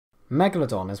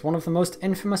Megalodon is one of the most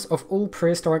infamous of all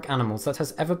prehistoric animals that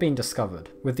has ever been discovered,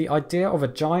 with the idea of a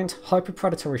giant,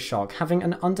 hyperpredatory shark having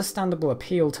an understandable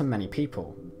appeal to many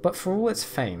people. But for all its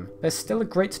fame, there's still a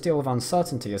great deal of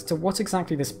uncertainty as to what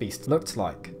exactly this beast looked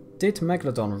like. Did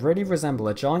Megalodon really resemble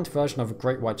a giant version of a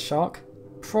great white shark?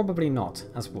 Probably not,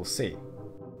 as we'll see.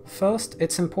 First,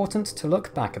 it's important to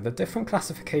look back at the different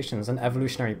classifications and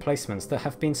evolutionary placements that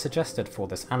have been suggested for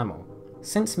this animal.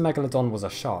 Since Megalodon was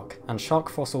a shark, and shark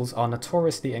fossils are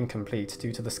notoriously incomplete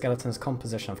due to the skeleton's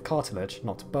composition of cartilage,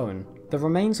 not bone, the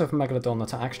remains of Megalodon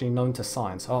that are actually known to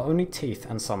science are only teeth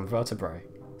and some vertebrae.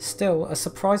 Still, a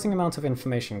surprising amount of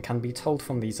information can be told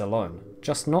from these alone,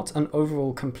 just not an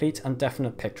overall complete and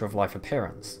definite picture of life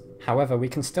appearance. However, we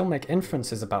can still make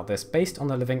inferences about this based on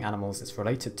the living animals it's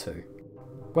related to.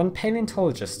 When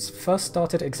paleontologists first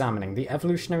started examining the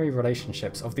evolutionary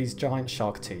relationships of these giant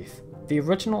shark teeth, the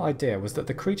original idea was that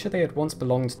the creature they had once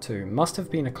belonged to must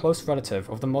have been a close relative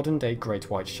of the modern-day great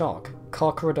white shark,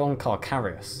 Carcharodon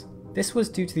carcharius. This was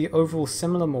due to the overall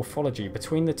similar morphology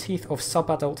between the teeth of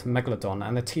subadult Megalodon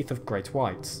and the teeth of great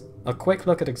whites. A quick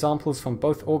look at examples from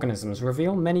both organisms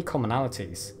reveal many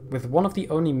commonalities, with one of the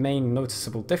only main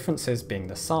noticeable differences being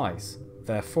the size.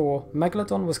 Therefore,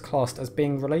 Megalodon was classed as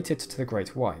being related to the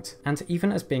great white, and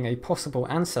even as being a possible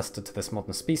ancestor to this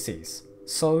modern species.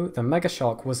 So, the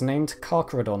megashark was named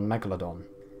Carcharodon Megalodon.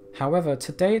 However,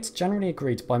 today it's generally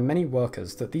agreed by many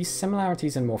workers that these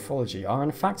similarities in morphology are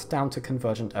in fact down to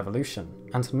convergent evolution,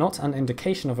 and not an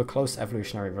indication of a close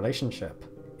evolutionary relationship.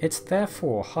 It's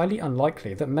therefore highly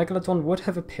unlikely that Megalodon would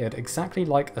have appeared exactly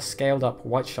like a scaled-up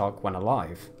white shark when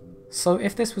alive. So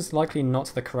if this was likely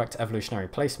not the correct evolutionary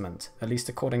placement, at least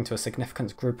according to a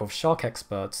significant group of shark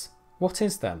experts, what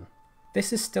is then?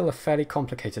 This is still a fairly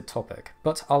complicated topic,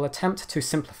 but I'll attempt to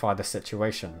simplify the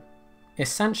situation.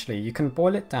 Essentially, you can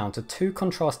boil it down to two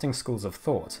contrasting schools of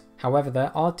thought, however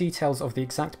there are details of the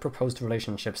exact proposed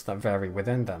relationships that vary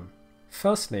within them.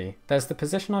 Firstly, there's the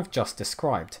position I've just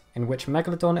described, in which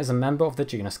Megalodon is a member of the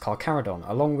genus Carcharodon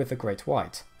along with the great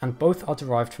white, and both are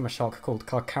derived from a shark called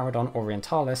Carcharodon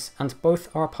orientalis, and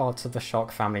both are a part of the shark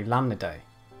family Lamnidae.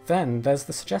 Then there's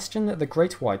the suggestion that the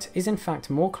great white is in fact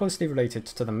more closely related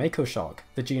to the mako shark,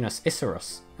 the genus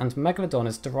Isurus, and Megalodon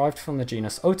is derived from the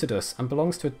genus Otodus and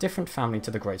belongs to a different family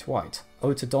to the great white,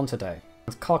 Otodontidae.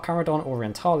 And Carcharodon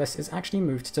orientalis is actually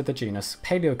moved to the genus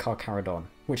Paleocarcharodon,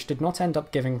 which did not end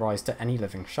up giving rise to any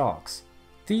living sharks.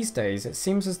 These days, it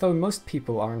seems as though most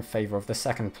people are in favour of the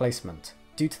second placement,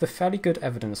 due to the fairly good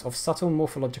evidence of subtle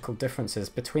morphological differences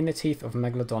between the teeth of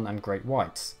Megalodon and great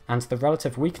whites, and the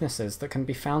relative weaknesses that can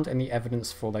be found in the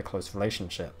evidence for their close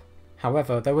relationship.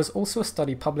 However, there was also a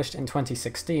study published in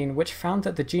 2016 which found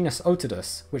that the genus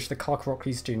Otodus, which the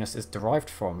Carcharodon genus is derived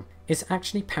from, is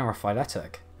actually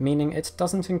paraphyletic, meaning it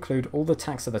doesn't include all the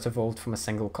taxa that evolved from a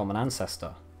single common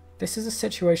ancestor. This is a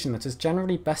situation that is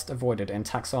generally best avoided in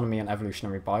taxonomy and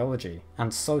evolutionary biology,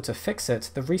 and so to fix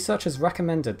it, the researchers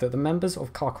recommended that the members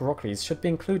of Carcharodon should be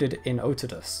included in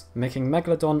Otodus, making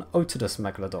Megalodon Otodus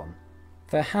Megalodon.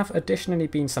 There have additionally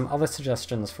been some other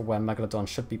suggestions for where Megalodon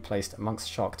should be placed amongst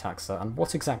shark taxa and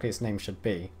what exactly its name should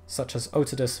be, such as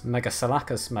Otodus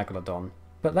Megasalacus Megalodon,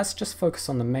 but let's just focus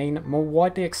on the main, more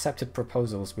widely accepted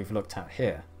proposals we've looked at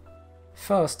here.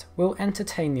 First, we'll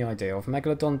entertain the idea of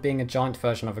Megalodon being a giant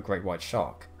version of a great white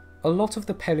shark. A lot of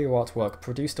the paleo artwork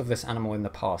produced of this animal in the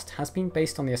past has been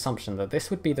based on the assumption that this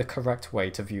would be the correct way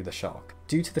to view the shark,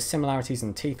 due to the similarities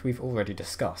in teeth we've already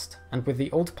discussed, and with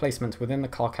the old placement within the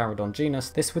Carcharodon genus,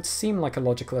 this would seem like a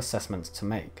logical assessment to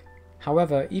make.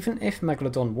 However, even if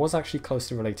Megalodon was actually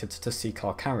closely related to C.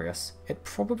 carcharius, it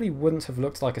probably wouldn't have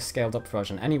looked like a scaled up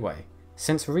version anyway,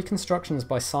 since reconstructions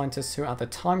by scientists who at the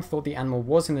time thought the animal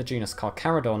was in the genus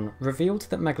Carcharodon revealed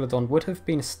that Megalodon would have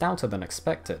been stouter than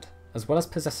expected, as well as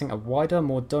possessing a wider,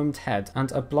 more domed head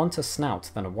and a blunter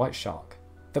snout than a white shark.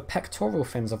 The pectoral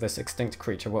fins of this extinct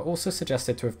creature were also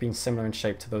suggested to have been similar in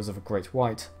shape to those of a great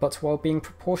white, but while being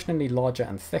proportionally larger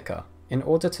and thicker, in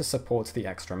order to support the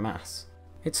extra mass.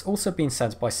 It's also been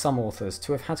said by some authors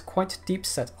to have had quite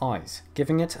deep-set eyes,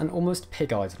 giving it an almost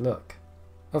pig-eyed look.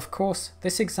 Of course,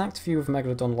 this exact view of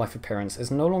Megalodon life appearance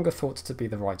is no longer thought to be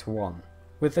the right one.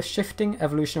 With the shifting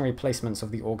evolutionary placements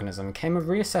of the organism came a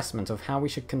reassessment of how we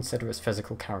should consider its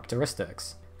physical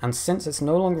characteristics, and since it's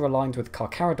no longer aligned with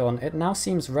Carcharodon, it now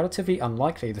seems relatively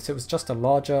unlikely that it was just a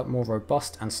larger, more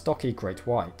robust and stocky great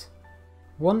white.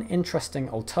 One interesting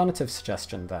alternative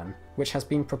suggestion then, which has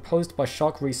been proposed by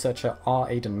shark researcher R.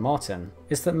 Aidan Martin,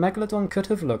 is that Megalodon could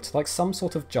have looked like some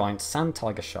sort of giant sand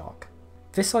tiger shark.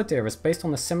 This idea is based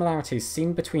on the similarities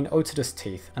seen between Otodus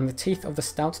teeth and the teeth of the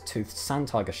stout-toothed sand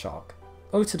tiger shark.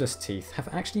 Otodus teeth have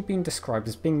actually been described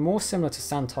as being more similar to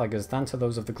sand tigers than to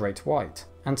those of the great white,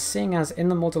 and seeing as in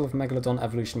the model of Megalodon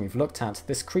evolution we've looked at,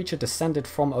 this creature descended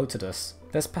from Otodus,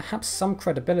 there's perhaps some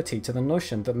credibility to the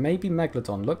notion that maybe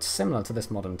Megalodon looked similar to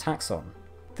this modern taxon.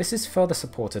 This is further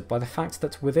supported by the fact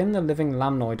that within the living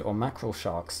lamnoid or mackerel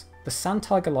sharks, the sand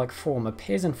tiger-like form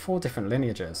appears in 4 different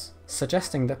lineages,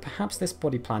 suggesting that perhaps this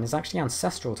body plan is actually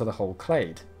ancestral to the whole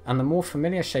clade, and the more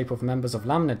familiar shape of members of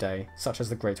Lamnidae, such as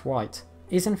the great white,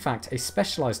 is in fact a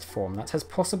specialised form that has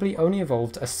possibly only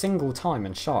evolved a single time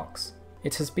in sharks.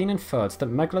 It has been inferred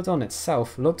that Megalodon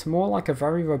itself looked more like a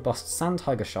very robust sand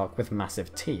tiger shark with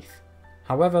massive teeth.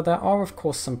 However, there are of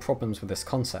course some problems with this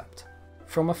concept.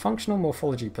 From a functional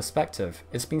morphology perspective,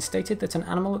 it's been stated that an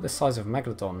animal at the size of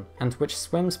Megalodon, and which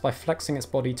swims by flexing its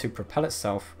body to propel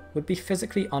itself, would be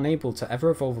physically unable to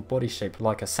ever evolve a body shape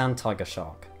like a sand tiger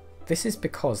shark. This is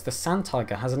because the sand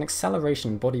tiger has an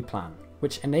acceleration body plan,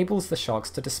 which enables the sharks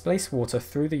to displace water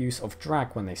through the use of drag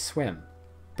when they swim.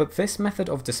 But this method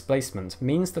of displacement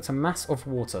means that a mass of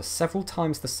water several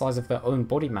times the size of their own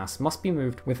body mass must be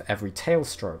moved with every tail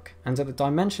stroke, and at the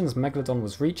dimensions Megalodon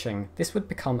was reaching, this would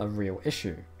become a real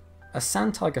issue. A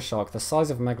sand tiger shark the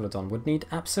size of Megalodon would need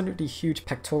absolutely huge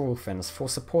pectoral fins for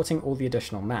supporting all the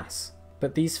additional mass,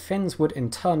 but these fins would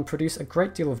in turn produce a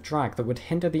great deal of drag that would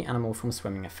hinder the animal from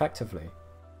swimming effectively.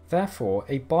 Therefore,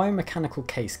 a biomechanical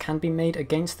case can be made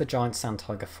against the giant sand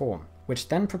tiger form, which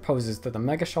then proposes that the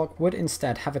megashark would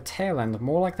instead have a tail end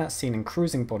more like that seen in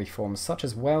cruising body forms such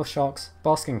as whale sharks,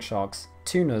 basking sharks,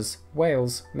 tunas,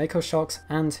 whales, mako sharks,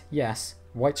 and, yes,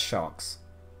 white sharks.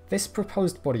 This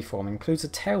proposed body form includes a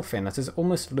tail fin that is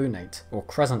almost lunate, or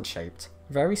crescent-shaped,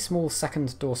 very small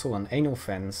second dorsal and anal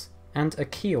fins, and a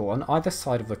keel on either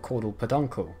side of the caudal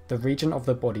peduncle, the region of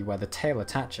the body where the tail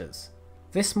attaches.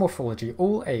 This morphology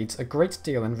all aids a great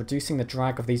deal in reducing the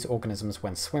drag of these organisms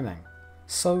when swimming.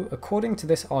 So, according to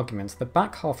this argument, the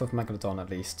back half of Megalodon at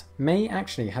least, may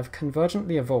actually have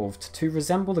convergently evolved to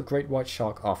resemble the great white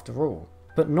shark after all.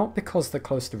 But not because they're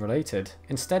closely related,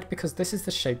 instead because this is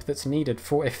the shape that's needed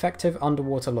for effective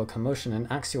underwater locomotion in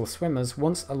axial swimmers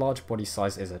once a large body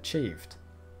size is achieved.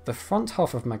 The front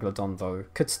half of Megalodon, though,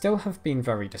 could still have been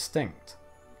very distinct.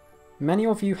 Many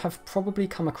of you have probably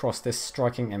come across this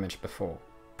striking image before.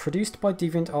 Produced by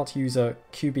DeviantArt user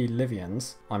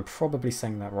QBLivians, I'm probably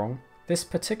saying that wrong, this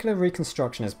particular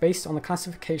reconstruction is based on the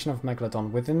classification of Megalodon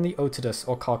within the Otodus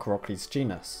or Carcharodon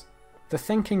genus. The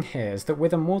thinking here is that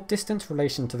with a more distant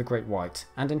relation to the great white,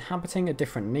 and inhabiting a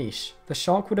different niche, the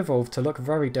shark would evolve to look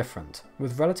very different,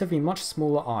 with relatively much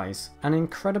smaller eyes, an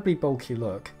incredibly bulky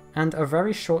look, and a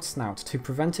very short snout to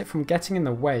prevent it from getting in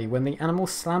the way when the animal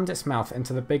slammed its mouth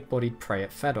into the big-bodied prey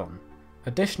it fed on.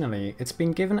 Additionally, it's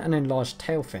been given an enlarged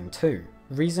tail fin too,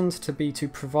 reasoned to be to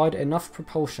provide enough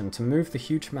propulsion to move the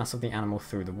huge mass of the animal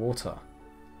through the water.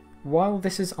 While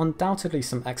this is undoubtedly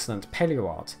some excellent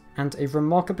paleoart, and a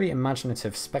remarkably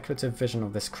imaginative speculative vision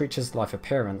of this creature's life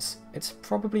appearance, it's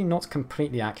probably not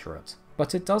completely accurate.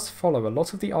 But it does follow a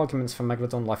lot of the arguments for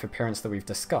Megalodon life appearance that we've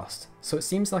discussed, so it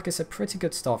seems like it's a pretty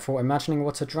good start for imagining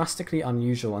what a drastically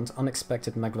unusual and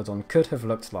unexpected Megalodon could have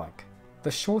looked like. The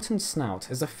shortened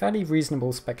snout is a fairly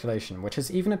reasonable speculation which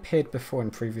has even appeared before in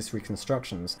previous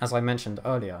reconstructions, as I mentioned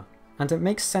earlier, and it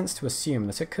makes sense to assume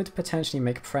that it could potentially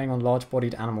make preying on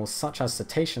large-bodied animals such as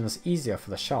cetaceans easier for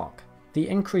the shark. The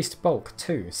increased bulk,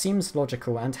 too, seems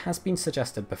logical and has been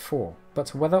suggested before,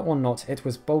 but whether or not it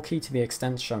was bulky to the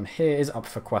extent shown here is up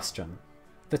for question.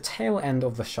 The tail end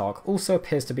of the shark also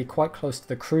appears to be quite close to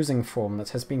the cruising form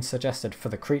that has been suggested for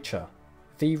the creature.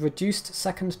 The reduced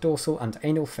second dorsal and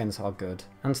anal fins are good,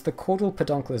 and the caudal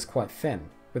peduncle is quite thin,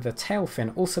 with the tail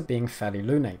fin also being fairly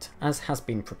lunate, as has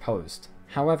been proposed.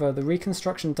 However, the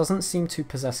reconstruction doesn't seem to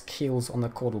possess keels on the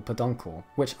caudal peduncle,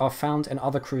 which are found in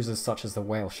other cruisers such as the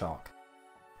whale shark.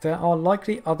 There are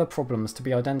likely other problems to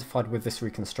be identified with this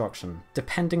reconstruction,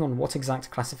 depending on what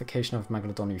exact classification of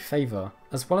Megalodon you favour,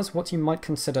 as well as what you might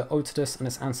consider Otodus and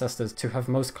its ancestors to have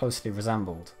most closely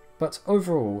resembled. But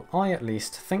overall, I at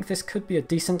least think this could be a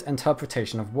decent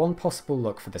interpretation of one possible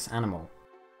look for this animal.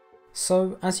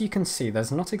 So, as you can see,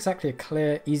 there's not exactly a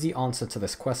clear, easy answer to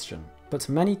this question, but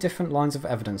many different lines of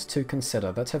evidence to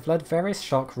consider that have led various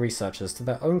shark researchers to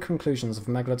their own conclusions of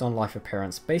Megalodon life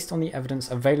appearance based on the evidence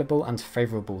available and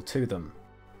favourable to them.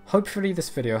 Hopefully this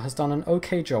video has done an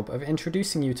okay job of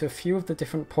introducing you to a few of the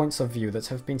different points of view that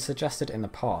have been suggested in the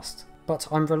past, but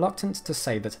I'm reluctant to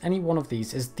say that any one of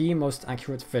these is the most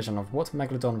accurate vision of what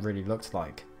Megalodon really looked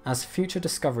like, as future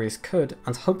discoveries could,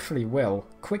 and hopefully will,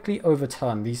 quickly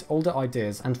overturn these older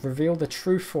ideas and reveal the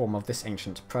true form of this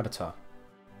ancient predator.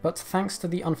 But thanks to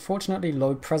the unfortunately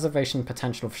low preservation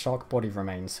potential of shark body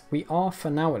remains, we are,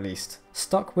 for now at least,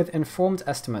 stuck with informed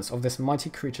estimates of this mighty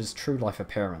creature's true life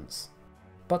appearance.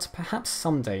 But perhaps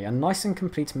someday a nice and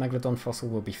complete Megalodon fossil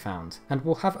will be found, and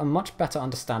we'll have a much better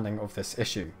understanding of this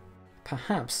issue.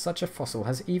 Perhaps such a fossil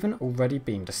has even already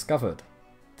been discovered.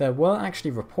 There were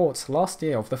actually reports last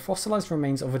year of the fossilized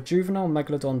remains of a juvenile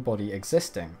Megalodon body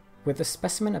existing, with the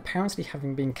specimen apparently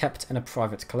having been kept in a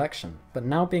private collection, but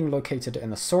now being located in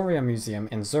the Soria Museum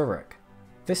in Zurich.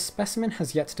 This specimen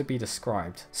has yet to be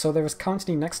described, so there is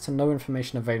currently next to no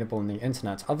information available on the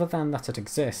internet other than that it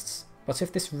exists, but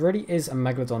if this really is a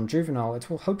Megalodon juvenile, it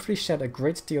will hopefully shed a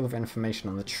great deal of information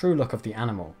on the true look of the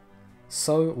animal.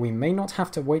 So we may not have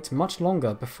to wait much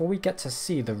longer before we get to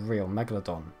see the real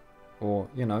Megalodon. Or,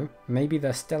 you know, maybe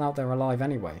they're still out there alive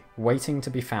anyway, waiting to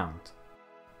be found.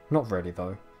 Not really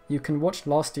though. You can watch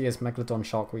last year's Megalodon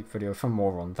Shark Week video for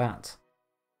more on that.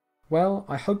 Well,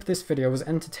 I hope this video was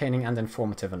entertaining and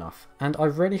informative enough, and I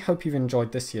really hope you've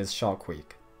enjoyed this year's Shark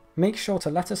Week. Make sure to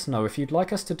let us know if you'd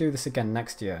like us to do this again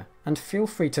next year, and feel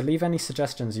free to leave any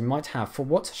suggestions you might have for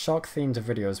what shark-themed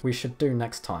videos we should do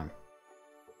next time.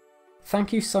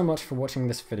 Thank you so much for watching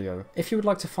this video. If you would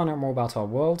like to find out more about our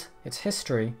world, its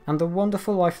history, and the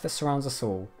wonderful life that surrounds us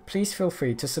all, please feel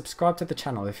free to subscribe to the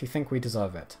channel if you think we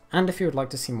deserve it, and if you would like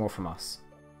to see more from us.